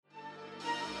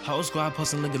Whole squad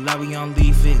posting looking like we on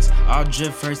leave fix. All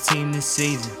drip first team this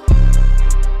season.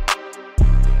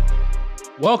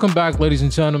 Welcome back, ladies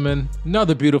and gentlemen.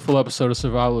 Another beautiful episode of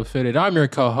Survival of Fitted. I'm your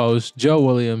co-host, Joe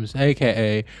Williams,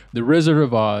 a.k.a. the Wizard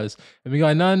of Oz. And we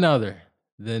got none other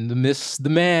than the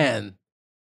man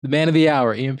of the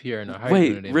hour, Ian Pierre. Now,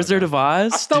 Wait, Wizard of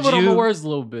Oz? I stumbled on my words a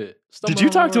little bit. Did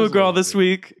you talk to a girl this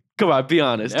week? Come on, be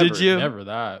honest. Never, did you? Never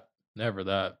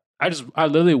that. I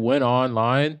literally went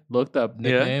online, looked up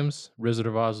nicknames. Wizard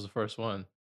of Oz was the first one.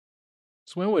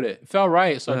 Just went with it. It felt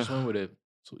right, so I just went with it.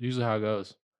 It's usually how it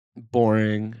goes.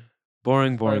 Boring.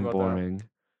 I'm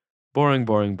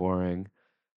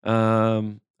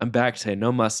back today.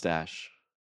 No mustache.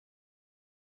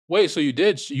 Wait, so you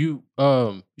did you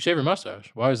shave your mustache?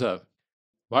 Why is that?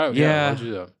 Why'd you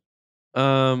do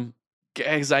that?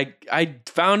 Because I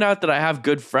found out that I have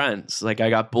good friends. Like,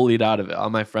 I got bullied out of it. All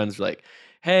my friends were like,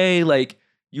 hey, like,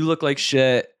 you look like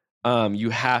shit. You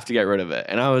have to get rid of it.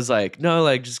 And I was like, no,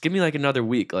 like, just give me like another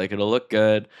week. Like, it'll look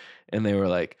good. And they were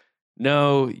like,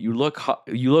 no, you look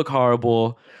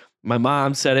horrible. My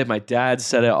mom said it. My dad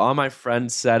said it. All my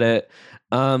friends said it.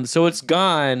 So it's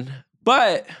gone.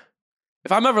 But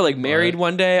if I'm ever like married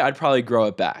one day, I'd probably grow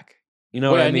it back. You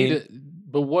know what I mean?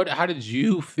 How did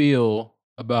you feel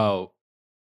about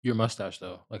your mustache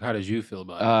though? Like, how did you feel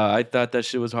about it? I thought that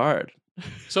shit was hard.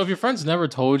 So if your friends never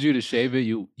told you to shave it,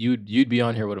 you'd be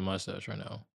on here with a mustache right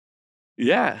now.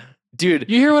 Yeah. Dude,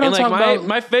 you hear what I'm talking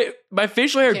about? My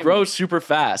facial hair grows super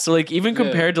fast. So like, even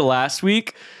compared to last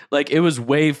week, like, it was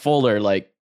way fuller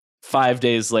like 5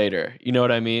 days later. You know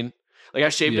what I mean? Like, I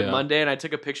shaved it Monday and I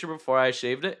took a picture before I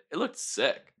shaved it. It looked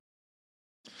sick.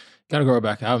 Gotta grow it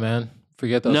back out, man.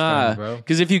 Forget those things, bro.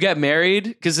 Because if you get married,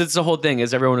 because it's the whole thing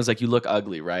is everyone is like, you look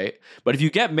ugly, right? But if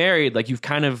you get married, like, you've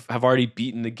kind of have already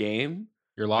beaten the game.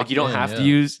 You're locked. Like, you don't have to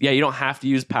use, you don't have to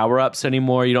use power-ups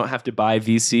anymore. You don't have to buy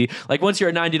VC. Like, once you're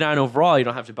at 99 overall, you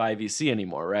don't have to buy VC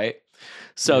anymore, right?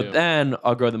 So then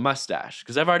I'll grow the mustache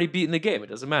because I've already beaten the game. It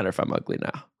doesn't matter if I'm ugly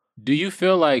now. Do you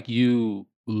feel like you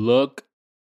look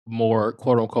more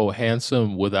quote-unquote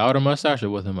handsome without a mustache or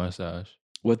with a mustache?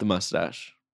 With the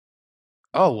mustache.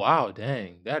 Oh, wow.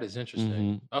 Dang. That is interesting.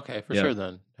 Mm-hmm. Okay, for sure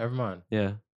then. Never mind.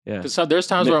 Yeah. Because there's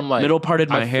times where I'm like... Middle parted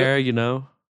my hair, you know?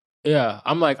 Yeah.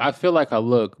 I'm like, I feel like I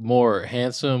look more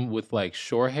handsome with like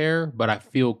short hair, but I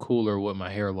feel cooler with my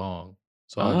hair long.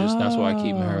 So that's why I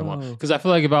keep my hair long. Because I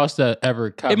feel like if I was to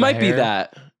ever cut my hair...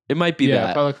 It might be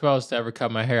that. I feel like if I was to ever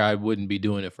cut my hair, I wouldn't be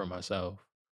doing it for myself.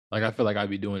 Like, I feel like I'd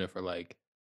be doing it for like,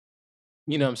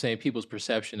 you know what I'm saying, people's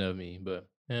perception of me. But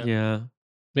yeah.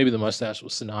 Maybe the mustache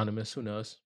was synonymous. Who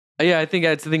knows? Yeah, I think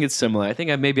it's similar. I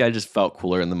think maybe I just felt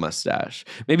cooler in the mustache.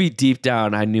 Maybe deep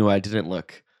down, I knew I didn't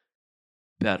look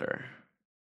better.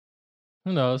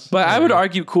 Who knows? But I would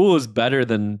argue cool is better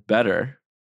than better.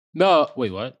 No,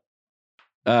 wait, what?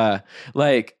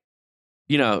 Like,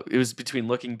 you know, it was between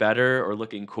looking better or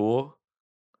looking cool.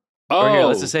 Oh, or here,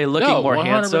 let's just say looking more 100%,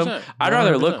 handsome. 100%. I'd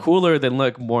rather look cooler than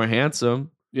look more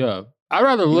handsome. Yeah. I'd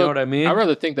rather look, you know what I mean? I'd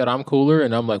rather think that I'm cooler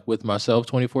and I'm like with myself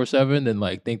 24/7 than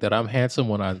like think that I'm handsome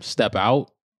when I step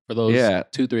out for those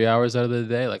 2-3 hours out of the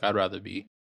day. Like, I'd rather be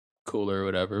cooler or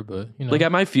whatever, but you know. Like,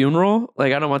 at my funeral,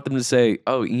 like, I don't want them to say,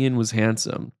 oh, Ian was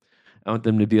handsome. I want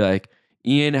them to be like,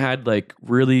 Ian had like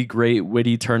really great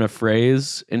witty turn of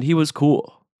phrase and he was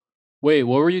cool. Wait,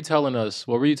 what were you telling us?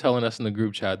 What were you telling us in the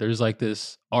group chat? There's like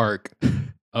this arc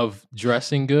of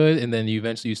dressing good and then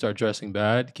you start dressing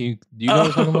bad. Do you know what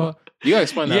I'm talking about? You gotta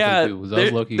explain that for people. That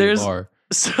was low-key a bar.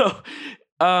 So,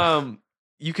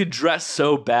 you could dress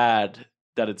so bad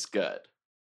that it's good.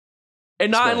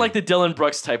 And not in like the Dylan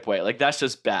Brooks type way. Like, that's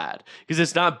just bad. Because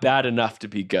it's not bad enough to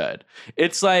be good.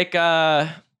 It's like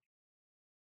right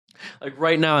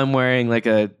now I'm wearing like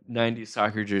a 90s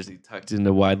soccer jersey tucked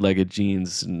into wide-legged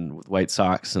jeans and with white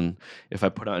socks. And if I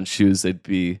put on shoes, they'd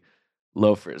be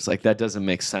loafers. Like, that doesn't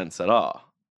make sense at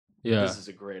all. Yeah. This is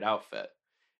a great outfit.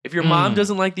 If your mom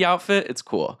doesn't like the outfit, it's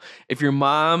cool. If your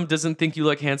mom doesn't think you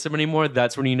look handsome anymore,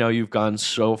 that's when you know you've gone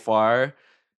so far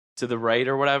to the right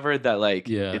or whatever that like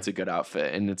it's a good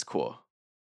outfit and it's cool.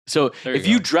 So if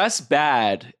you dress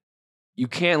bad, you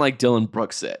can't like Dylan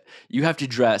Brooks it. You have to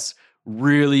dress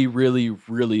really, really,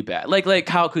 really bad. Like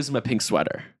Kyle Kuzma pink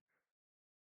sweater.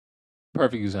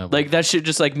 Perfect example. Like, that shit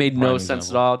just like made no sense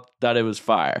at all. That it was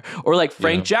fire. Or like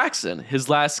Frank Jackson, his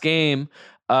last game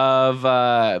of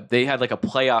they had like a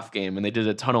playoff game and they did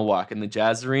a tunnel walk in the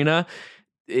Jazz Arena.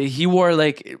 He wore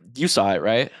like, you saw it,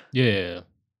 right? Yeah.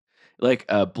 Like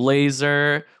a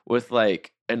blazer with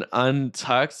like an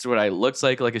untucked, what I looks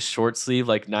like a short sleeve,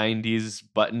 like 90s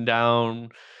button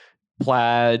down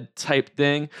plaid type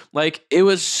thing. Like, it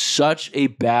was such a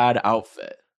bad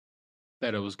outfit.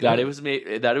 That it was good.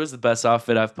 That it was the best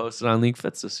outfit I've posted on League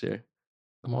Fits this year.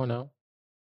 Come on now.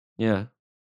 Yeah.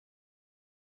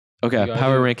 You Okay. gotta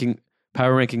Power do it. ranking.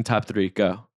 Power ranking top 3.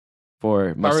 Go for Power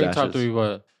rank mustaches. top 3,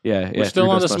 what? Yeah. We're still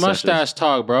 3 on best this mustaches. mustache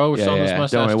talk, bro. We're still on this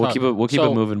mustache Don't worry. talk. We'll keep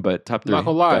it moving. But top 3. Not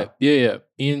gonna lie. Go. Yeah.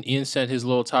 Ian sent his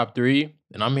little top 3,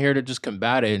 and I'm here to just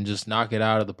combat it and just knock it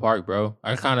out of the park, bro.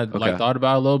 I kind of like Okay. thought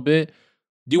about it a little bit.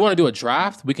 Do you want to do a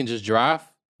draft? We can just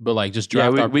draft, but like just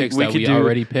draft our picks that we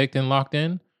already picked and locked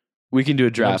in. We can do a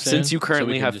You know what I'm draft. saying? Since you So we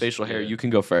currently can have just- facial hair, yeah. you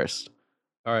can go first.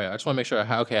 All right. I just want to make sure I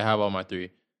have all my 3.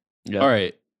 Yeah. All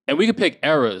right. And we could pick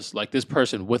eras, like this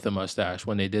person with a mustache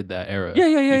when they did that era. Yeah.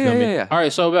 You feel me? Yeah. All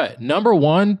right, so bet number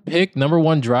one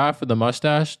draft for the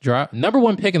mustache draft. Number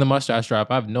 1 pick in the mustache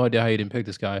draft. I have no idea how you didn't pick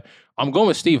this guy. I'm going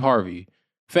with Steve Harvey.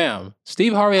 Fam,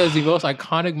 Steve Harvey has the most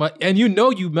iconic, and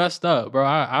you messed up, bro.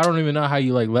 I don't even know how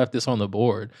you like left this on the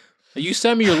board. You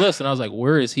sent me your list, and I was like,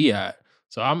 where is he at?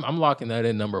 So I'm locking that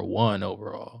in number 1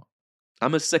 overall.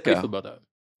 I'm a How do you feel sicko. about that?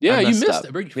 Yeah, I you messed missed up.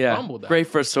 it, bro. You Yeah. fumbled that. Great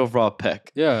first overall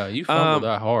pick. Yeah, you fumbled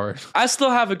that hard. I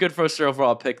still have a good first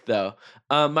overall pick though.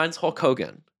 Mine's Hulk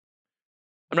Hogan.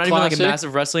 I'm not even like a Classic.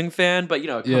 massive wrestling fan, but it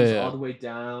comes Yeah. all the way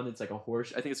down. It's like a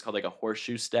horse. I think it's called like a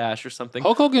horseshoe stash or something.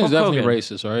 Hulk Hogan is Hulk definitely Hogan.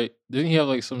 racist, right? Didn't he have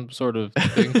like some sort of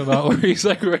thing about where he's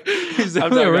like he's I'm definitely not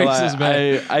a gonna racist lie.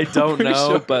 man? I don't pretty know,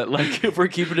 sure. but like if we're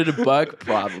keeping it a buck,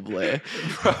 probably.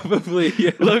 Probably.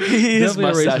 Yeah. Look, his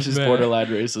Definitely a mustache racist is man. borderline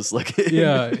racist looking.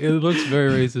 Yeah, it looks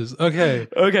very racist. Okay.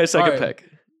 Okay, second All right. pick.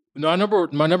 No,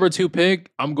 my number 2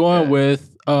 pick, I'm going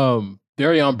with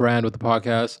very on brand with the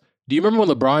podcast. Do you remember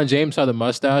when LeBron James had the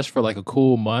mustache for like a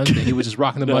cool month and he was just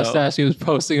rocking the No. mustache? He was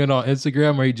posting it on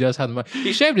Instagram where he just had the mustache.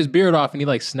 He shaved his beard off and he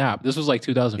like snapped. This was like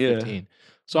 2015.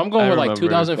 So I'm going I with like remember,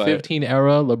 2015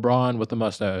 era LeBron with the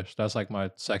mustache. That's like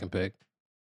my second pick.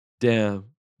 Damn.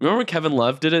 Remember when Kevin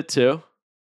Love did it too?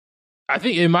 I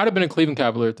think it might have been a Cleveland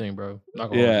Cavalier thing, bro. Not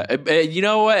gonna lie. Yeah. You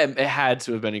know what? It had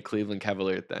to have been a Cleveland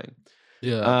Cavalier thing.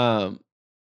 Yeah.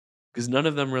 Because none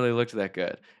of them really looked that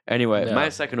good. Anyway, Yeah. my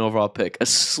second overall pick, a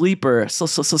sleeper,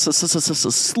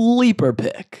 sleeper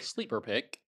pick, Sleeper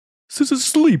pick.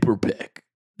 sleeper pick,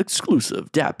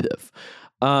 exclusive, DAPIF.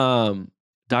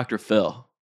 Dr. Phil.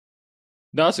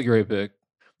 No, that's a great pick.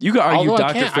 You could argue Although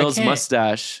I Dr. Phil's can't-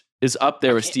 mustache is up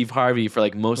there with can't- Steve Harvey for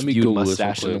like most Let me viewed Google this real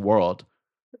mustache in the quick. world.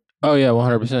 Oh yeah,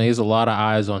 100%. He has a lot of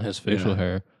eyes on his facial Yeah.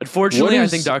 hair. Unfortunately, What I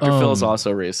is, think Dr. Phil is um,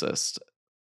 also racist.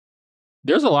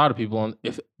 There's a lot of people on.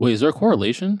 Wait, is there a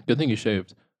correlation? Good thing you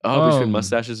shaved. Oh, between um,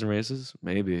 mustaches and races?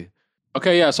 Maybe.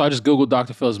 Okay, yeah. So I just googled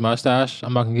Dr. Phil's mustache.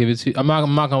 I'm not gonna give it to you. I'm not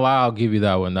gonna lie. I'll give you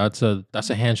that one. That's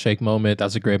a handshake moment.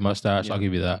 That's a great mustache. Yeah. I'll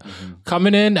give you that. Mhm.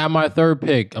 Coming in at my third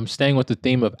pick, I'm staying with the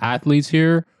theme of athletes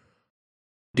here.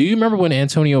 Do you remember when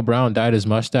Antonio Brown dyed his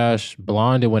mustache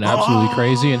blonde and went absolutely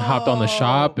crazy and hopped on the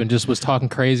shop and just was talking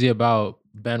crazy about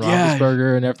Ben Yeah.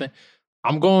 Roethlisberger and everything?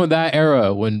 I'm going with that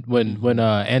era when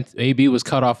AB was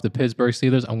cut off the Pittsburgh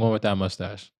Steelers. I'm going with that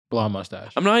mustache, blonde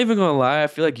mustache. I'm not even going to lie. I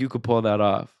feel like you could pull that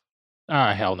off.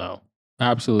 Hell no,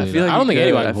 absolutely. I feel like I don't think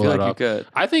anybody I can pull feel that like off. you could.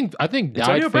 I think Antonio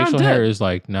dyed Brown facial hair did. is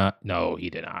like not. No, he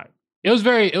did not. It was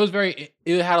very.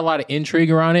 It had a lot of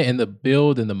intrigue around it, and the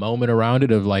build and the moment around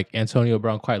it of like Antonio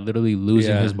Brown quite literally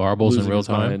losing Yeah, his marbles losing in real his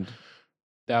time. mind.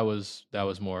 That was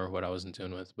more what I was in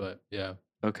tune with. But yeah,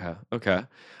 Okay.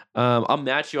 I'll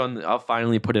match you on. I'll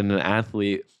finally put in an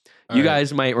athlete. All You right.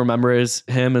 guys might remember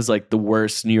him as like the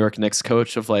worst New York Knicks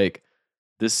coach of like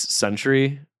this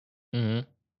century. Mhm.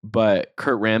 But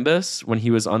Kurt Rambis, when he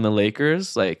was on the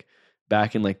Lakers, like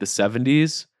back in like the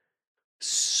 70s,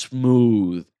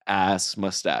 smooth ass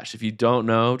mustache. If you don't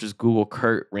know, just Google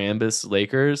Kurt Rambis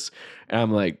Lakers. And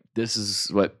I'm like, this is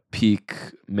what peak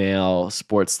male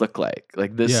sports look like.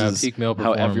 Like this Yeah, is peak male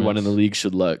how everyone in the performance. league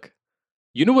should look.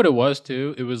 You know what it was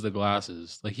too? It was the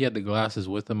glasses. Like he had the glasses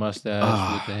with the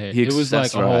mustache, with the hair. He It was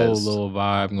like a whole accessorized. little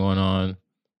vibe going on.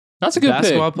 That's a good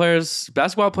basketball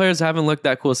pick. players haven't looked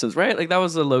that cool since, right? Like that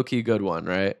was a low-key good one,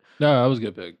 right? No, that was a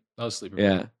good pick. That was a sleeper.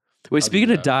 Yeah. pick. Wait, I'll speaking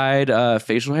give of you dyed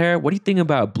facial hair, what do you think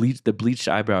about the bleached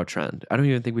eyebrow trend? I don't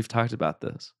even think we've talked about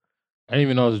this. I didn't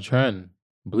even know it was a trend.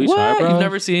 Bleach What? eyebrows. You've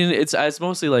never seen it's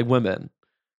mostly like women.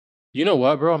 You know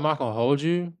what, bro? I'm not gonna hold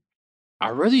you. I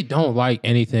really don't like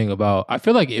anything about. I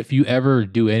feel like if you ever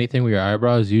do anything with your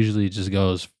eyebrows, usually it just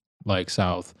goes like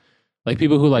south. Like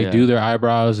people who like Yeah. do their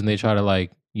eyebrows and they try to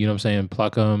like, you know what I'm saying,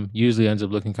 pluck them. Usually ends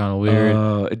up looking kind of weird. When,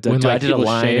 I like, did a people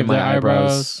line shave in my their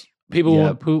eyebrows. People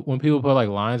Yep. when people put like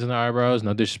lines in their eyebrows,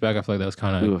 no disrespect, I feel like that's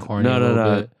kind Ooh, of corny no, a no, little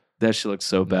no. bit. That shit looks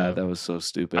so bad. No. That was so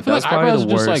stupid. I feel That was like probably eyebrows the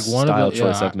are just, worst like, one of style the-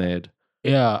 choice yeah, I've made.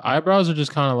 Yeah, eyebrows are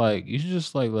just kind of like you should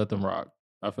just like let them rock.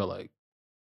 I feel like.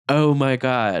 Oh my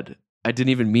god. I didn't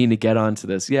even mean to get onto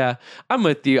this. Yeah, I'm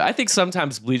with you. I think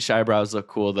sometimes bleached eyebrows look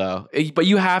cool though. But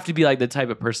you have to be like the type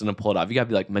of person to pull it off. You gotta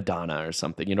be like Madonna or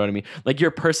something. You know what I mean? Like your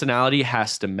personality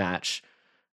has to match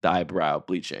the eyebrow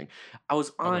bleaching. I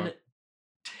was on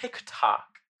TikTok.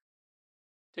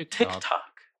 TikTok.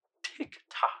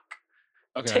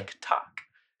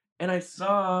 And I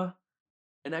saw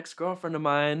an ex-girlfriend of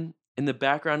mine in the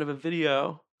background of a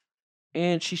video,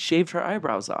 and she shaved her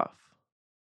eyebrows off.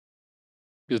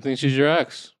 Good thing she's your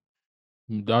ex.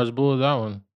 Dodge a bullet that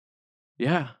one.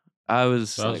 Yeah. I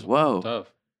was like, whoa.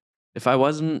 Tough. If I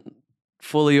wasn't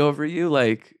fully over you,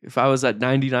 like if I was at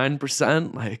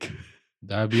 99%, like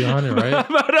that'd be 100, right?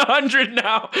 I'm at 100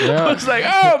 now. Yeah. I was like,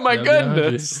 oh my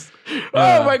goodness.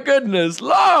 Oh my goodness,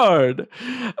 Lord.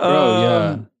 Bro,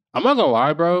 yeah. I'm not gonna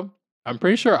lie, bro. I'm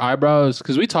pretty sure eyebrows,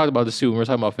 because we talked about this too when we were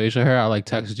talking about facial hair. I like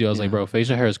texted you. I was like, bro,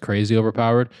 facial hair is crazy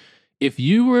overpowered. If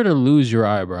you were to lose your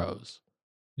eyebrows,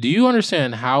 do you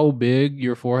understand how big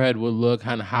your forehead would look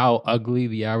and how ugly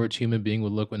the average human being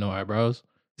would look with no eyebrows?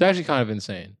 It's actually kind of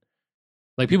insane.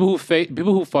 Like people who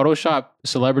Photoshop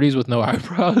celebrities with no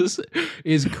eyebrows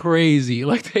is crazy.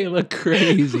 Like they look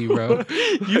crazy, bro.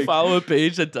 You follow a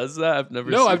page that does that? I've never.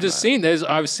 No, I've just seen this.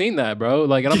 I've seen that, bro.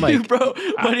 Like, and I'm like, bro,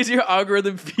 why does your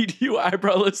algorithm feed you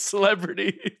eyebrowless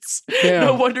celebrities? Damn.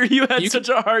 No wonder you had such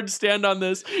a hard stand on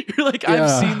this. You're like, I've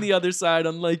seen the other side,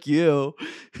 unlike you.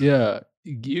 Yeah.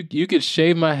 You could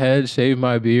shave my head, shave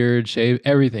my beard, shave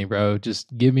everything, bro.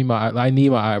 Just give me I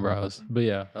need my eyebrows. But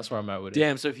yeah, that's where I'm at with it.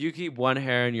 Damn, so if you keep one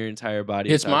hair in your entire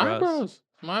body, it's my eyebrows.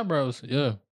 It's my eyebrows.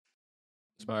 Yeah.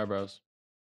 It's my eyebrows.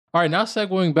 All right, now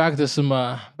segueing back to some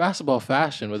basketball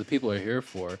fashion, what the people are here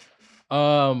for.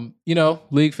 You know,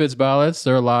 League Fits ballots,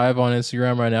 they're live on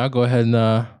Instagram right now. Go ahead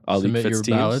and submit your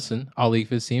ballots and all League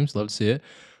Fits teams. Love to see it.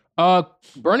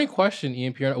 Burning question,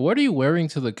 Ian Pierre. What are you wearing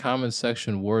to the comment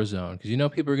section war zone? Because you know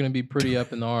people are going to be pretty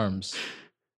up in the arms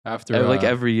after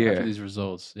every year after these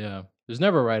results. Yeah, there's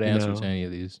never a right answer to any of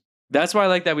these. That's why I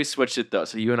like that we switched it though.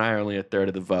 So you and I are only a third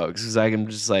of the vote because I'm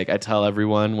just like I tell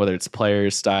everyone, whether it's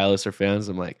players, stylists, or fans,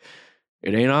 I'm like,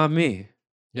 it ain't on me.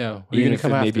 Yeah, even if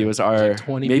maybe it was our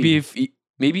 20 maybe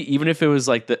even if it was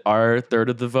like our third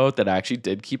of the vote that actually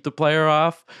did keep the player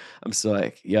off, I'm still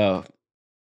like, yo.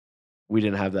 We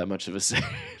didn't have that much of a say.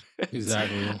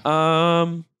 Exactly.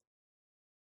 I'm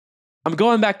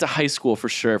going back to high school for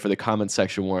sure for the comment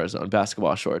section war zone.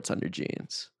 Basketball shorts under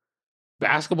jeans.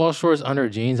 Basketball shorts under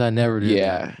jeans? I never did.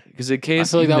 Yeah, because in case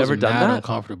I feel like that never was done mad that,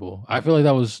 uncomfortable. I feel like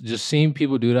that was just seeing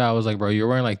people do that. I was like, bro, you're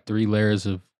wearing like 3 layers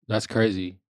of. That's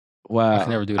crazy. Wow, I can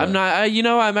never do that. I'm not.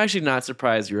 I'm actually not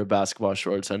surprised you're a basketball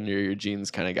shorts under your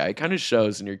jeans kind of guy. It kind of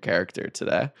shows in your character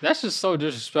today. That's just so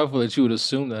disrespectful that you would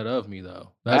assume that of me,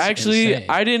 though. That's actually insane.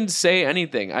 I didn't say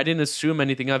anything. I didn't assume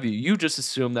anything of you. You just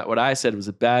assumed that what I said was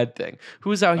a bad thing.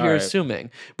 Who's out here assuming?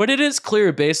 But it is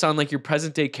clear based on like your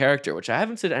present day character, which I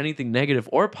haven't said anything negative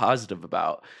or positive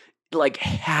about. Like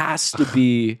has to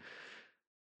be.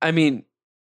 I mean,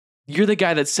 you're the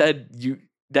guy that said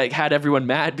that had everyone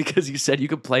mad because you said you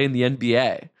could play in the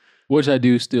NBA. Which I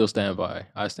do still stand by.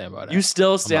 I stand by that. You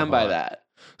still stand by that.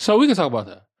 So we can talk about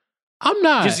that. I'm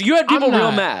not. Because you had people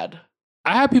real mad.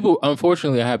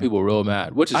 Unfortunately, I had people real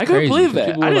mad, which is crazy. I couldn't believe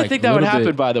it. I didn't think that would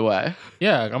happen, by the way.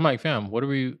 Yeah, I'm like, fam,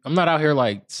 I'm not out here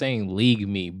like saying league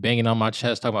me, banging on my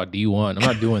chest, talking about D1. I'm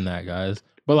not doing that, guys.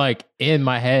 But like in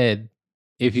my head,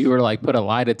 if you were to like put a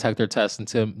lie detector test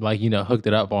into like, hooked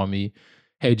it up on me,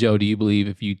 hey, Joe, do you believe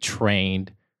if you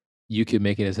trained, you could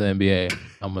make it into the NBA?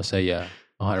 I'm going to say, yeah,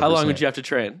 100%. How long would you have to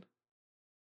train?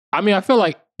 I mean, I feel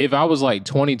like if I was like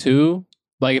 22,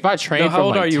 like if I trained from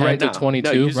like 10 to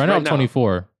 22, right now I'm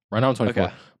 24. Right now I'm 24.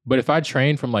 Okay. But if I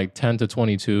trained from like 10 to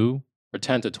 22 or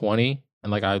 10 to 20,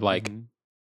 and like I like...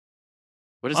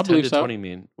 What does 10 to 20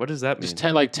 mean? What does that mean? Just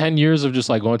 10 years of just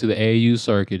like going to the AAU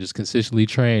circuit, just consistently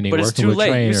training, but it's too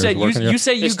late. Trainers, you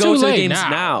say you go to the games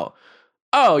now.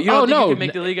 Oh, you don't think you can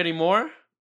make the league anymore?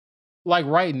 Like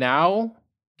right now?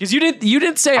 Because you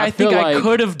didn't say I think I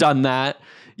could have done that.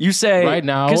 You say right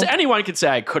now. Because anyone could say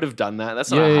I could have done that. That's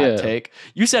not a hot take.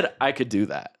 You said I could do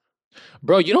that.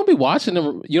 Bro, you don't be watching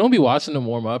them. You don't be watching them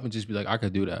warm up and just be like, I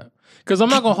could do that. Because I'm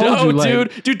not gonna hold you.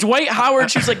 Like, dude, Dwight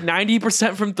Howard shoots like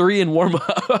 90% from 3 in warm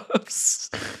ups.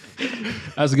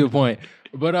 That's a good point.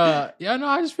 But I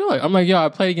just feel like I'm like, I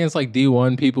played against like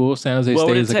D1 people. San Jose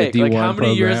State is like a D1 program. How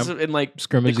many years in like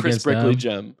scrimmage the Chris against Brickley them?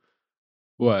 gym?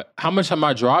 What? How much am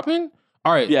I dropping?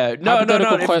 All right. Yeah. No.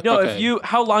 If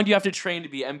how long do you have to train to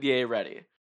be NBA ready?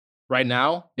 Right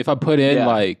now, if I put in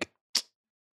like a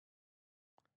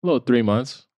little 3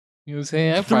 months, you know what I'm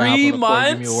saying? 3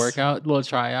 months? Give me a workout, a little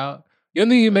tryout. You don't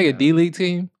think you can make a D League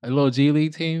team, a little G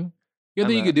League team? You don't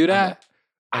think you could do that?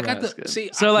 I got That's the good. see.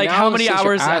 So like, now how many since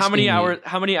you're hours? How many asking me- hours?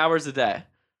 How many hours a day?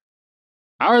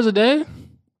 Hours a day?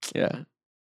 Yeah.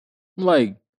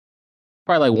 Like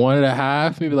probably like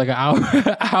 1.5, maybe like an hour.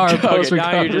 Hour post Okay,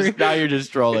 now recovery. you're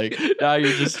just trolling. Now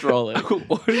you're just trolling.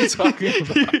 What are you talking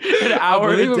about? An hour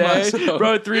a believe in day, myself.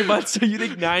 bro. 3 months. So you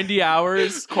think 90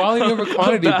 hours? Quality over of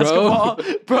quantity, bro.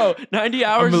 bro. 90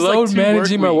 hours. I'm is like load 2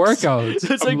 managing my work weeks. workouts.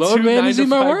 It's I'm like load 2 managing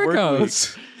my 9 to 5 work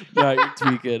weeks. workouts. No, you're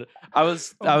tweaking. I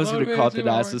was I'm gonna load call managing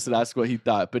my Thanasis and ask what he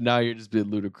thought, but now you're just being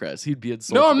ludicrous. He'd be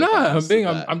insulted. No, I'm if I not. asked him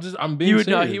that. I'm being He would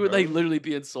serious, no. He would bro. like literally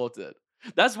be insulted.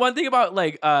 That's one thing about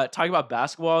like talking about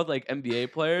basketball, like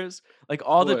NBA players. Like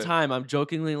all the What? time, I'm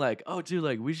jokingly like, "Oh, dude,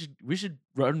 like we should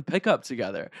run pickup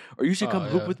together, or you should come Oh,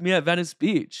 hoop yeah. with me at Venice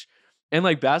Beach." And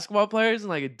like basketball players, and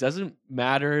like it doesn't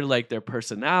matter like their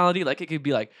personality. Like it could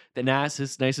be like the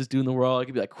nicest dude in the world. It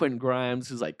could be like Quentin Grimes,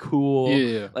 who's like cool.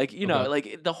 Yeah. Like you know, Okay.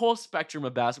 like the whole spectrum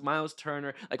of basketball. Miles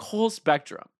Turner, like whole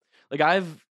spectrum. Like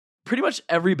I've pretty much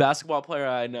every basketball player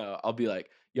I know, I'll be like,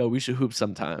 "Yo, we should hoop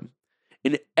sometime."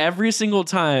 And every single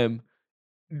time,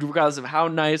 regardless of how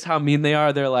nice, how mean they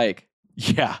are, they're like,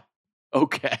 "Yeah,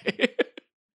 okay."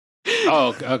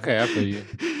 Oh, okay. I feel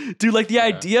you. Dude, like the Yeah.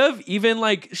 idea of even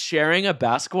like sharing a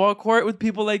basketball court with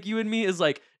people like you and me is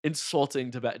like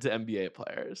insulting to NBA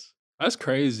players. That's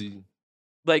crazy.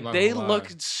 Like Not they gonna lie.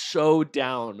 look so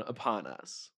down upon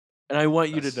us. And I want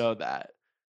you to That's- know that.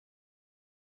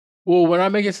 Well, when I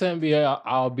make it to NBA,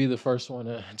 I'll be the first one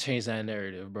to change that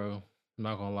narrative, bro. I'm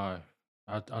not gonna lie.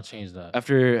 I'll change that.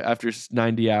 After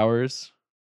 90 hours.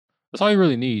 That's all you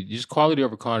really need. You just quality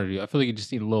over quantity. I feel like you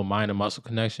just need a little mind and muscle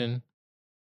connection.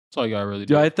 That's all you gotta really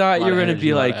do. Dude, I thought A lot you were of gonna energy, be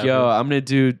a lot like, of yo, effort. I'm gonna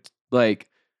do like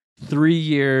 3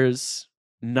 years,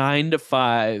 9 to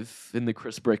 5 in the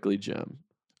Chris Brickley gym.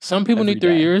 Some people every need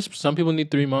 3 day. years. Some people need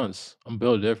 3 months. I'm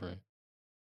built different.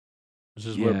 This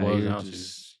is what it boils down to.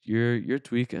 You're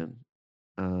tweaking.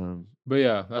 But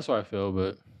yeah, that's what I feel.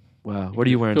 But Wow. What are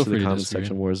you wearing Feel to the free to comment disagree.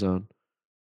 section, Warzone?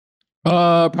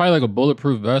 probably like a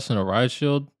bulletproof vest and a ride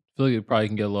shield. I feel like it probably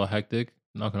can get a little hectic.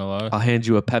 Not gonna lie. I'll hand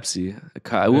you a Pepsi.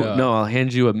 Yeah. No, I'll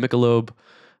hand you a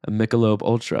Michelob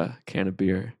Ultra can of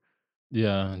beer.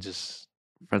 Yeah, and just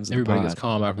Friends of the everybody pod. gets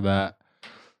calm after that.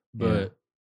 But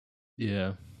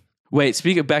yeah. Wait,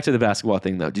 speaking back to the basketball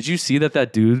thing though, did you see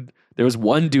that dude? There was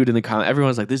one dude in the comment.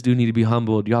 Everyone's like, "This dude need to be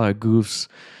humbled. Y'all are goofs.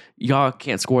 Y'all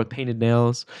can't score with painted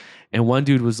nails." And one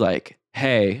dude was like,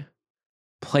 "Hey,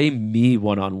 play me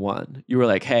 1-on-1." You were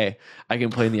like, "Hey, I can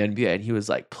play in the NBA," and he was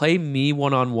like, "Play me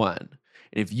 1-on-1, and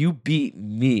if you beat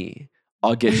me,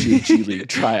 I'll get you a G League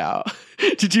tryout."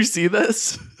 Did you see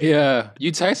this? Yeah,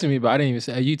 you texted me, but I didn't even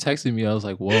say. You texted me. I was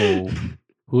like, "Whoa,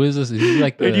 who is this?" Is he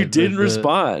like And you didn't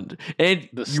respond. And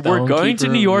the you were stone going to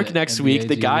keeper New of York the next NBA week.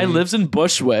 The G guy League? lives in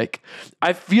Bushwick.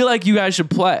 I feel like you guys should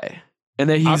play. And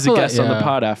then he's a feel like- guest on the yeah.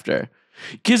 pod after.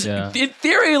 Because Yeah. in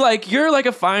theory, like you're like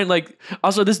a fine, like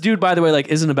also this dude, by the way, like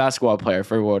isn't a basketball player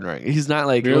for wondering. He's not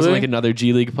like he wasn't Really? like another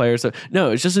G League player. So no,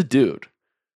 it's just a dude.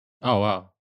 Oh wow.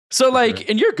 So For like, sure.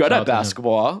 and you're good Shout out at to him.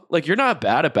 basketball. Like you're not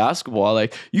bad at basketball.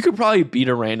 Like you could probably beat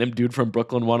a random dude from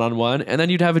Brooklyn 1-on-1, and then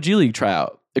you'd have a G League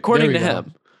tryout. According to There we go.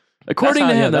 him. According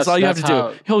That's to how- him, yeah, that's all you have that's to do.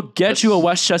 how- He'll get you a that's-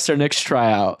 Westchester Knicks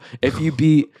tryout if you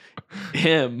beat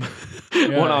him Yeah,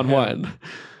 1-on-1.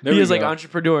 There He we is like go.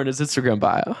 entrepreneur in his Instagram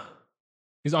bio.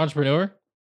 He's an entrepreneur.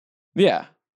 Yeah.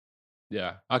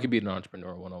 Yeah, I could be an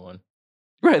entrepreneur 1-on-1.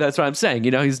 Right, that's what I'm saying.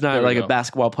 You know, he's not There we like a go.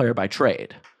 basketball player by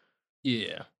trade.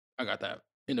 Yeah, I got that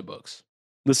in the books.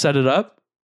 Let's set it up.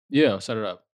 Yeah, set it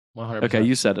up. 100%. Okay,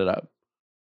 you set it up.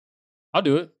 I'll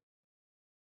do it.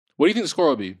 What do you think the score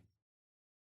will be?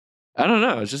 I don't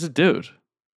know. It's just a dude.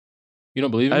 You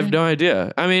don't believe me? I have no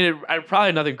idea. I mean,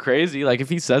 probably nothing crazy. Like if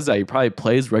he says that, he probably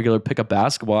plays regular pickup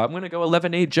basketball. I'm going to go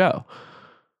 11-8 Joe.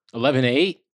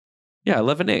 11-8. Yeah,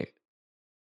 11-8.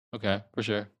 Okay, for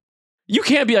sure. You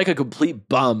can't be like a complete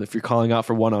bum if you're calling out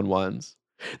for 1-on-1s.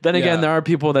 Then again, Yeah. there are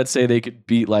people that say they could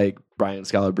beat like Brian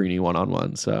Scalabrine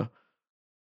 1-on-1. So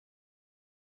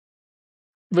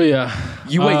But yeah,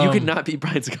 you could not beat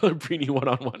Brian Scalabrine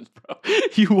 1-on-1, bro.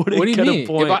 You wouldn't What do you get mean? a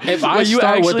point. If I But you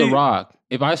start with actually- the Rock,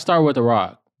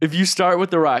 If you start with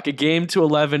the Rock, a game to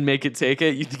 11, make it take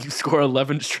it, you think you score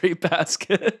 11 straight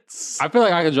baskets? I feel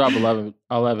like I could drop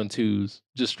 11 twos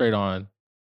just straight on,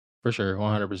 for sure,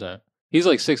 100%. He's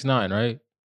like 6'9", right?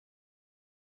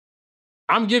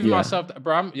 I'm giving Yeah. myself,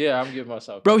 bro. I'm giving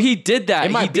myself. Bro, he did that. It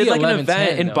He might did be like an 11-10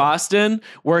 event in though. Boston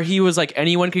where he was like,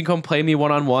 anyone can come play me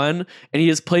 1-on-1. And he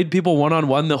just played people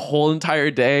 1-on-1 the whole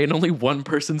entire day. And only one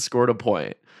person scored a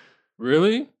point.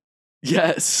 Really?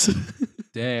 Yes.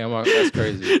 Damn, that's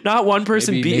crazy. Not one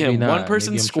person Maybe- beat maybe him. not. One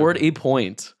person Maybe I'm scored tripping. a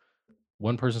point.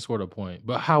 One person scored a point.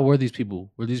 But how were these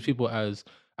people? Were these people as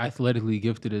athletically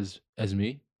gifted as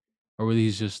me, or were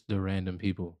these just the random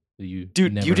people that you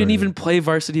Dude, never you didn't heard even of? play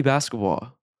varsity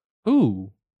basketball.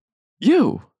 Who?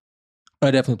 You. I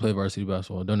definitely played varsity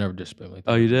basketball. Don't ever disrespect me like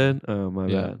that. Oh, you again. did? Oh, my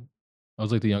Yeah. bad. I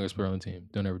was like the youngest player on the team.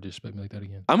 Don't ever disrespect me like that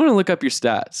again. I'm going to look up your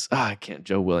stats. I can't.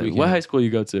 Joe Williams. What can. high school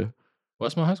you go to?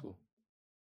 Westmont High School.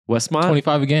 Westmont?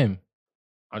 25 a game.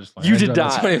 I just You did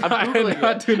not. I'm not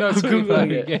doing no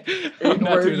 25 a game. I'm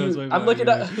not doing no 25 I'm looking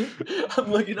a up. game.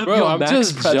 I'm looking up Bro, your I'm Max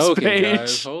just Press joking, page.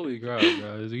 guys. Holy crap,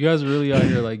 guys. You guys are really out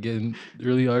here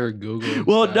really out here Googling.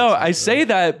 Well, stats no, and I stuff. say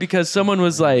that because someone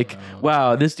was like, Wow.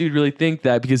 "Wow, this dude really think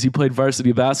that because he played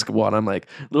varsity basketball." And I'm like,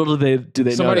 little do they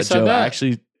know Somebody that said Joe that?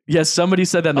 actually. Yes, somebody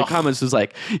said that in the Oh. comments. Was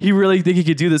like, he really think he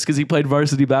could do this because he played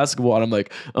varsity basketball. And I'm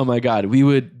like, oh my god,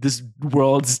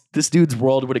 this dude's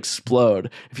world would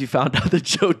explode if he found out that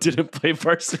Joe didn't play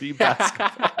varsity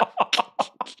basketball.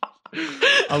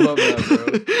 I love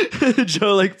that, bro.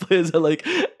 Joe like plays at like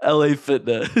LA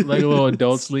Fitness, like a little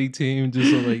adults league team,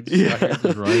 just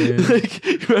just running. Like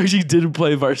you actually didn't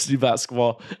play varsity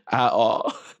basketball at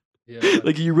all. Yeah.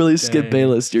 Like you really skip Dang.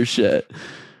 Bayless your shit.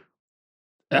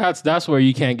 That's where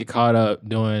you can't get caught up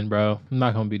doing, bro. I'm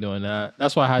not gonna be doing that.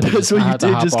 That's why I had to. That's I what you had to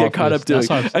did hop just get off caught this. up doing.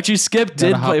 That's why Actually, Skip gotta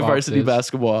did hop play off varsity this.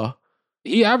 basketball.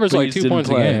 he averaged but you like just 2 didn't points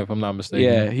a play. game, if I'm not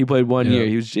mistaken. Yeah, he played 1 Yeah. year.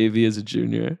 He was JV as a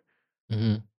junior.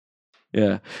 hmm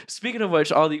Yeah. Speaking of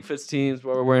which, all the Fits teams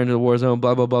where we're wearing the war zone,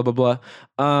 blah blah blah blah blah.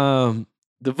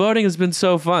 The voting has been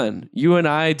so fun. You and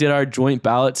I did our joint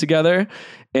ballot together,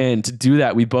 and to do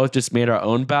that, we both just made our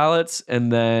own ballots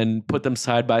and then put them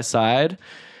side by side.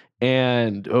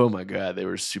 And oh my god, they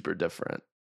were super different.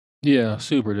 Yeah,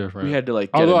 super different. We had to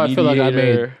like get Although a I feel like I made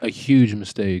mediator. a huge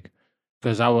mistake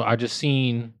because I just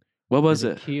seen What was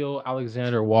the it? Keel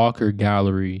Alexander Walker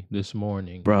gallery this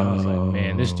morning. Bro. And I was like,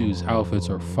 man, this dude's outfits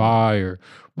are fire.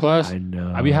 Plus, I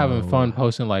know. I be having fun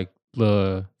posting like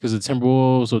because the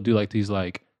Timberwolves will do like these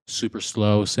like super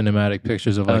slow cinematic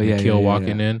pictures of like Nikhil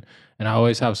walking in. And I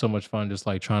always have so much fun just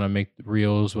like trying to make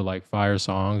reels with like fire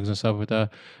songs and stuff like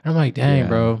that. And I'm like, dang, Yeah.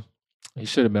 bro, he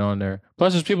should have been on there.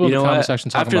 Plus, there's people You in the know comment what?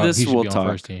 section talking After about this, he should we'll be on talk.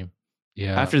 first team.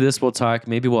 Yeah. After this, we'll talk.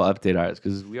 Maybe we'll update ours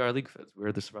because we are league fits.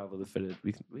 We're the survival of the fittest.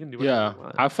 We can do whatever Yeah, we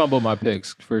want. I fumbled my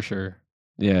picks for sure.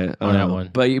 Yeah, on that one.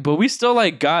 But we still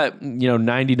like got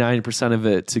 99% of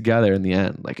it together in the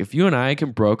end. Like if you and I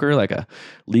can broker like a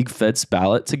league fits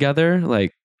ballot together,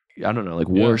 like I don't know, like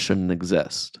war shouldn't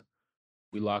exist.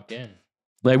 We locked in.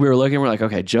 Like we were looking, we're like,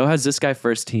 okay, Joe has this guy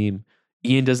first team.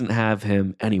 Ian doesn't have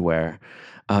him anywhere.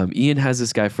 Ian has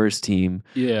this guy first team.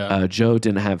 Yeah. Joe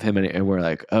didn't have him, and we're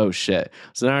like, oh shit.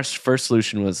 So then our first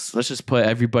solution was let's just put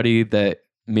everybody that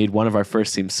made one of our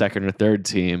first team second or third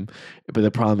team. But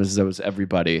the problem is that was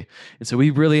everybody, and so we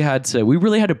really had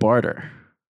to barter.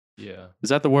 Yeah. Is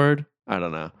that the word? I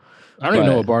don't know. I don't even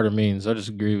know But- what barter means. I just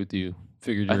agree with you.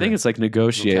 Figured I think it's like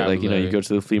negotiate. Like you vocabulary. go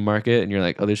to the flea market and you're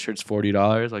like, oh, this shirt's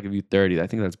 $40. I'll give you 30. I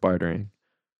think that's bartering.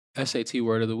 SAT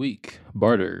word of the week.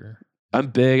 Barter. I'm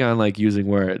big on like using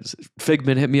words.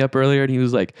 Figment hit me up earlier and he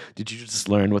was like, did you just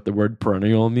learn what the word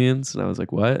perennial means? And I was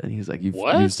like, what? And he's like, you've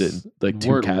What? used it in like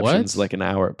two Word captions, what? like an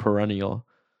hour. Perennial.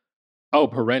 Oh,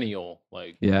 perennial.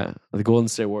 Like Yeah. The Golden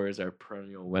State Warriors are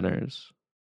perennial winners.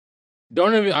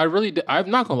 don't even I'm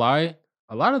not gonna lie.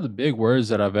 A lot of the big words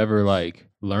that I've ever like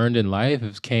learned in life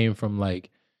have came from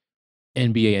like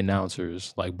NBA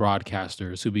announcers, like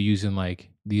broadcasters who be using like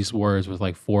these words with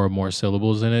like 4 or more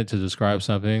syllables in it to describe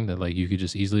something that like you could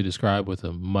just easily describe with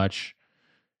a much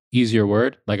easier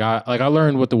word. Like I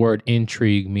learned what the word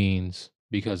intrigue means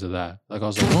because of that. Like I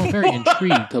was like, oh, I'm very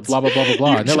intrigued to blah blah blah blah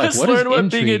blah. You And they're like, just what does learned what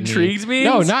being intrigue intrigued means?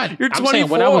 No, not. You're I'm 24. saying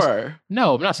when I was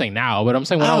no, I'm not saying now, but I'm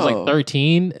saying when I was Oh. like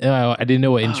 13, I didn't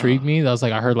know what intrigue Oh. means. I was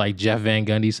like, I heard like Jeff Van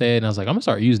Gundy say it, and I was like, I'm gonna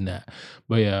start using that.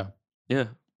 But yeah, Yeah.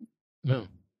 no.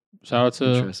 Shout out to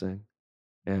Interesting.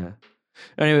 Yeah.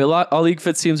 Anyway, all league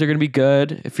fits teams are going to be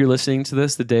good. If you're listening to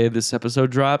this the day this episode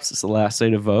drops, it's the last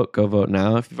day to vote. Go vote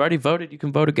now. If you've already voted, you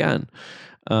can vote again.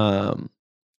 And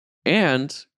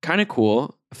kind of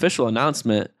cool official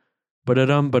announcement.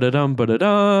 Ba-da-dum. Joe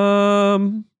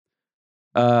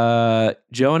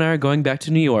and I are going back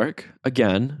to New York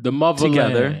again. the motherland.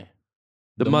 Together.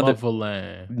 The mother-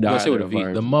 motherland. You Nah, gotta say with a of V.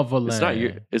 ours. The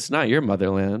motherland. It's not your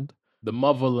motherland. The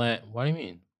motherland. What do you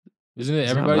mean? Isn't it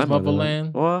It's not everybody's my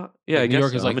motherland? Well, yeah, Like I New guess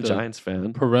York so. is like I'm a the Giants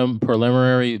fan.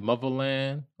 Preliminary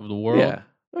motherland of the world. Yeah.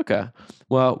 Okay.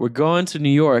 Well, we're going to New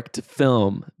York to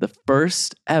film the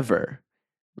first ever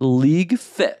League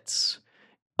Fits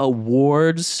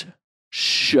awards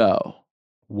show.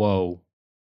 Whoa.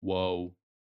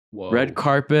 Red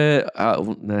carpet.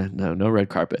 No red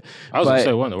carpet. I was gonna but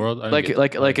say what in the world? I didn't Like get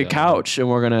like that. like a Yeah. couch, and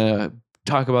we're gonna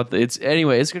talk about it's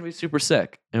gonna be super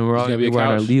sick, and we're It's all gonna gonna be be a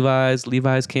wearing our couch. Levi's.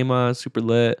 Levi's came on super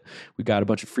lit. We got a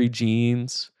bunch of free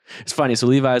jeans. It's funny. So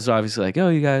Levi's are obviously like, oh,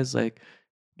 you guys like,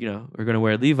 we're gonna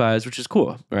wear Levi's, which is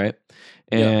cool, right?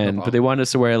 Yeah, no But they problem. wanted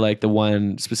us to wear like the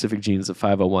one specific jeans, the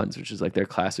 501s, which is like their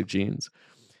classic jeans.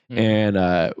 Mhm.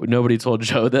 And nobody told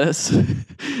Joe this.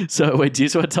 So wait, do you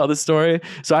just want to tell the story?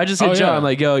 So I just hit Oh Joe. I'm yeah.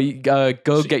 like, yo, you, go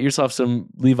So- get yourself some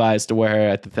Levi's to wear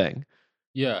at the thing.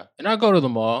 Yeah, and I go to the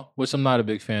mall, which I'm not a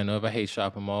big fan of. I hate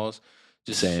shopping malls.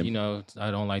 Just Same.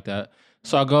 I don't like that.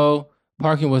 So I go.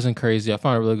 Parking wasn't crazy. I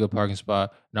found a really good parking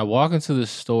spot, and I walk into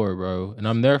this store, bro, and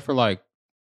I'm there for like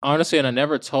honestly, and I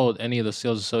never told any of the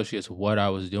sales associates what I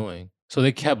was doing. So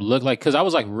they kept because I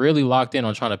was like really locked in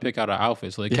on trying to pick out an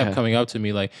outfit. So they kept Yeah. coming up to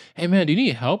me like, "Hey man, do you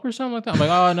need help or something like that?" I'm like,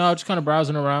 "Oh no, I'm just kind of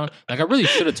browsing around." Like I really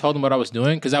should have told them what I was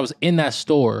doing because I was in that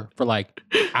store for like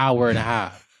hour and a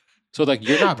half. So like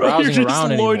you're not Bro, browsing you're just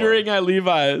around anymore. loitering at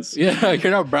Levi's. Yeah, like,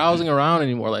 you're not browsing around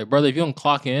anymore. Like, brother, if you don't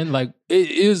clock in, like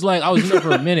it was like I was in there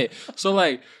for a minute. So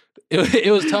like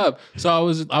it was tough. So I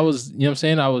was, you know what I'm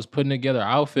saying? I was putting together an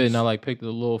outfit and I like picked a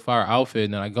little fire outfit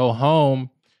and then I go home.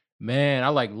 Man, I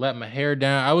like let my hair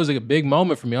down. I was like a big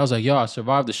moment for me. I was like, yo, I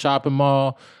survived the shopping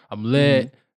mall. I'm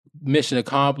lit. Mission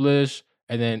accomplished.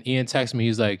 And then Ian texted me.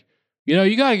 He's like, you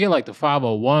gotta get like the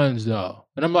 501s though.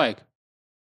 And I'm like,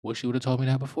 wish you would have told me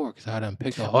that before because I done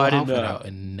picked the Oh, whole I didn't outfit know. out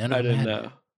and none I of them didn't had know.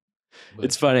 it. But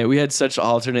It's funny. We had such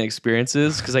alternate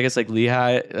experiences because I guess like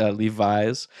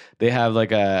Levi's, they have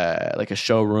like a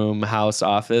showroom house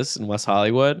office in West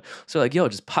Hollywood. So like, yo,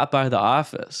 just pop by the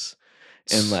office.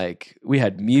 And like we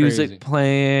had music Crazy.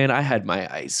 playing. I had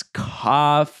my iced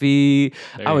coffee.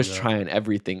 There I you was go. trying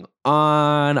everything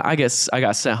on. I guess I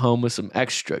got sent home with some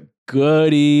extra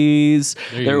goodies.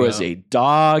 There you There was go. a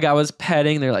dog I was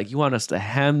petting. They're like, you want us to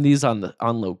hem these on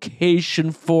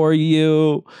location for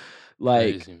you?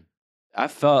 Like Crazy. I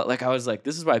felt like I was like,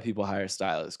 this is why people hire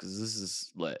stylists because this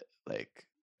is lit. Like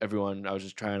everyone, I was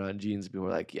just trying on jeans. And people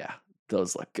were like, yeah,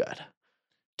 those look good.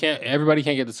 Everybody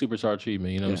can't get the superstar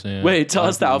treatment, you know what I'm saying? Wait, tell A lot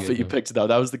us of the people outfit get you picked though.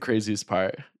 That was the craziest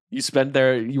part.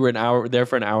 You were an hour there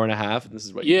for an hour and a half, and this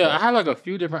is what you Yeah, I picked. had like a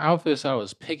few different outfits I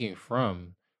was picking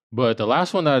from, but the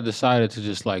last one that I decided to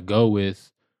just like go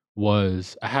with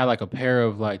was I had like a pair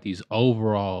of like these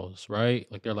overalls, right?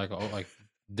 Like they're like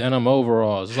denim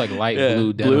overalls. It's like light Yeah,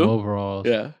 blue denim blue? overalls.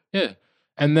 Yeah. Yeah.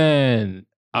 And then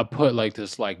I put like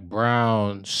this like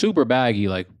brown, super baggy,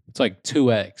 like it's like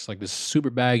 2X, like this super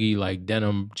baggy like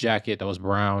denim jacket that was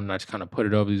brown. And I just kind of put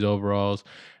it over these overalls.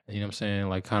 And, you know what I'm saying?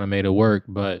 Like kind of made it work,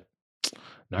 but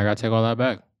now I gotta take all that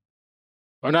back.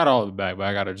 Or not all of it back, but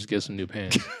I gotta just get some new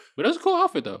pants. But it was a cool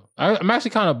outfit though. I'm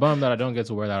actually kind of bummed that I don't get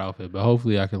to wear that outfit, but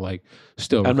hopefully I could like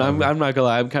still I'm recover. not gonna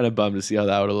lie. I'm kind of bummed to see how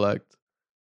that would have looked.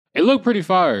 It looked pretty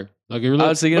fire. Like it I looked,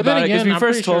 was thinking but then about it because again, when you I'm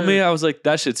first pretty told me, sure- I was like,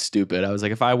 that shit's stupid. I was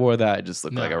like, if I wore that, it just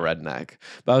looked like a Nah. redneck.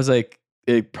 But I was like,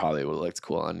 it probably would have looked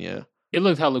cool on you. It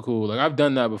looked hella cool. Like I've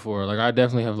done that before. Like I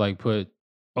definitely have like put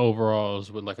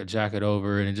overalls with like a jacket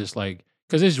over it and just like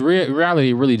because it's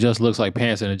reality it really just looks like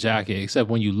pants and a jacket except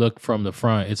when you look from the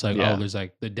front it's like Yeah. oh there's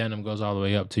like the denim goes all the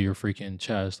way up to your freaking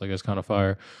chest like it's kind of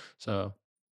fire. So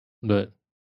but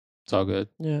it's all good.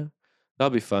 Yeah, that'll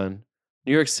be fun.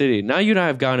 New York City. Now you and I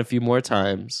have gone a few more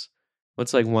times.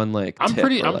 What's like one like I'm tip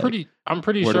pretty or, I'm like, pretty I'm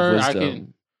pretty word of sure I wisdom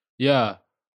can yeah.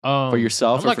 for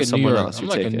yourself I'm or like for a New someone York, else I'm you're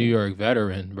like a taking? New York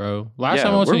veteran, bro. Last Yeah,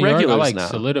 time I went to we're New York, I regulars like now.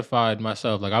 solidified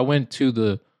myself. Like I went to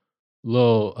the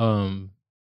little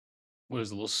what is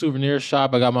it, a little souvenir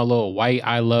shop. I got my little white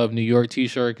I love New York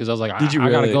t-shirt because I was like, Did you I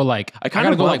gotta really? go like I I kinda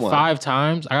gotta go want like one. 5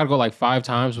 times. I gotta go like 5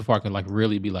 times before I can like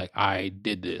really be like, I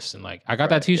did this. And like I got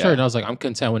that Right, t-shirt yeah. and I was like, I'm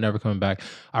content with never coming back.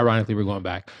 Ironically, we're going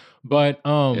back. But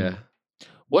Yeah.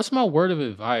 what's my word of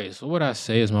advice? What would I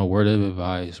say is my word of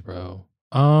advice, bro?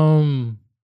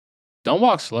 Don't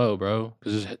walk slow, bro.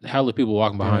 Because there's hella people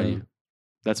walking behind Yeah. you.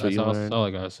 That's what you all, learned. that's all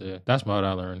I gotta say. That's what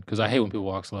I learned. Because I hate when people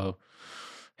walk slow.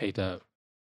 Hate that.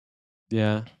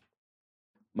 Yeah.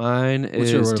 Mine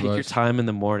What's your is word of take your advice? time in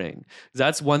the morning.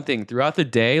 That's one thing. Throughout the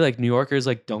day, like New Yorkers,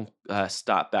 like don't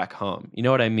stop back home. You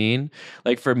know what I mean?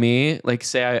 Like for me, like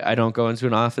say I don't go into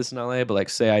an office in LA, but like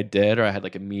say I did, or I had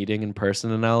like a meeting in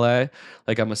person in LA.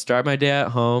 Like I'm gonna start my day at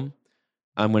home.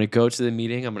 I'm gonna go to the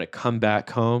meeting. I'm gonna come back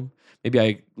home. Maybe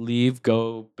I leave,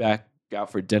 go back out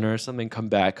for dinner or something, come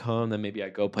back home. Then maybe I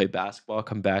go play basketball,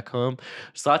 come back home.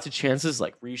 There's lots of chances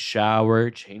like re-shower,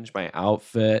 change my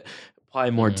outfit, apply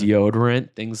more Mhm.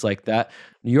 deodorant, things like that.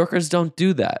 New Yorkers don't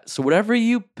do that. So whatever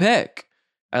you pick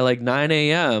at like 9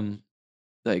 a.m.,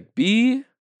 like be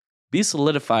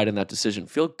solidified in that decision.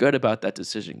 Feel good about that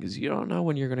decision because you don't know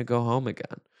when you're gonna go home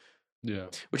again. Yeah.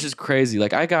 Which is crazy.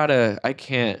 Like I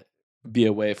can't be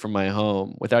away from my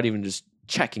home without even just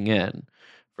checking in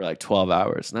for like 12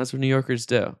 hours. And that's what New Yorkers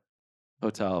do.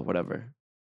 Hotel, whatever.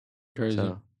 Crazy.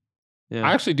 So, yeah.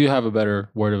 I actually do have a better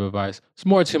word of advice. It's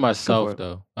more to myself,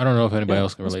 though. I don't know if anybody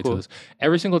else can relate to this.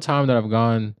 Every single time that I've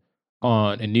gone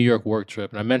on a New York work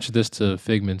trip, and I mentioned this to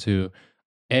Figman too,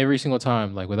 every single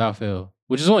time, like without fail,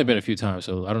 which has only been a few times,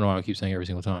 so I don't know why I keep saying every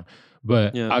single time.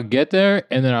 But I'll get there,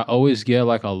 and then I always get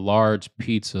like a large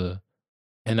pizza,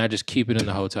 and I just keep it in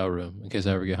the hotel room in case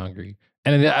I ever get hungry.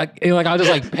 And then I'll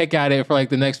just like pick at it for like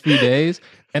the next few days.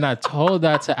 And I told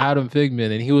that to Adam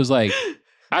Figman, and he was like,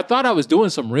 I thought I was doing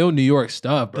some real New York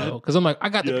stuff, bro. Because I'm like, I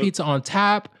got the pizza on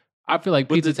tap. I feel like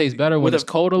pizza tastes better when it's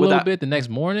cold a little bit the next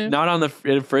morning. Not on the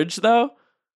fridge, though?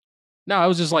 No, I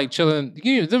was just like chilling.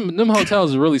 Them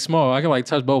hotels are really small. I can like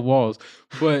touch both walls.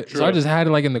 But so I just had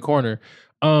it like in the corner.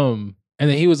 And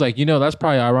then he was like, that's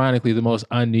probably ironically the most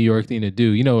un-New York thing to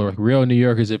do. Like real New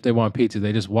Yorkers, if they want pizza,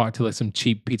 they just walk to like some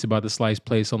cheap pizza by the slice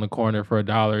place on the corner for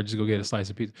 $1, just go get a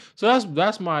slice of pizza. So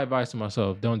that's my advice to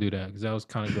myself. Don't do that, because that was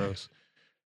kind of gross.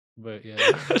 But yeah,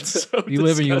 that's so you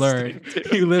live and you learn.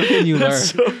 Dude. You live and you learn.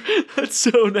 That's so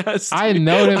nasty. I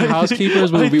know them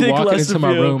housekeepers would be walking into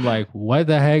my room like, what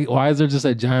the heck? Why is there just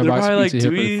a giant box of pizza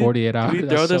here for 48 hours? Do we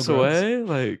throw this away?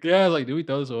 Like, yeah, like, do we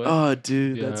throw this away? Oh,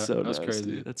 dude, that's so nasty.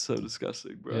 Crazy. That's so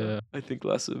disgusting, bro. Yeah. I think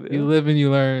less of it. You live and you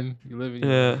learn. You live and you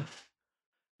learn.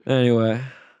 Anyway,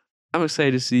 I'm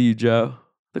excited to see you, Joe.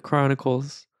 The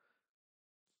Chronicles.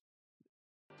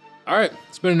 All right,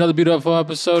 it's been another beautiful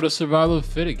episode of Survival of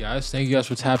Fitted, guys. Thank you guys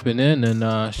for tapping in,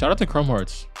 and shout out to Chrome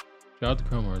Hearts. Shout out to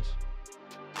Chrome Hearts.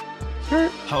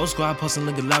 Whole squad posting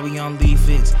looking like we on lead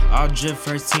fits. All drip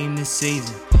first team this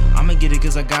season. I'ma get it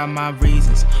cause I got my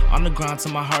reasons. On the ground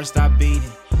till my heart stop beating.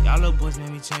 Y'all little boys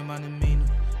made me change my demeanor.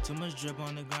 Too much drip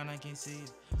on the ground, I can't see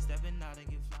it. Stepping out and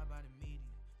get fly.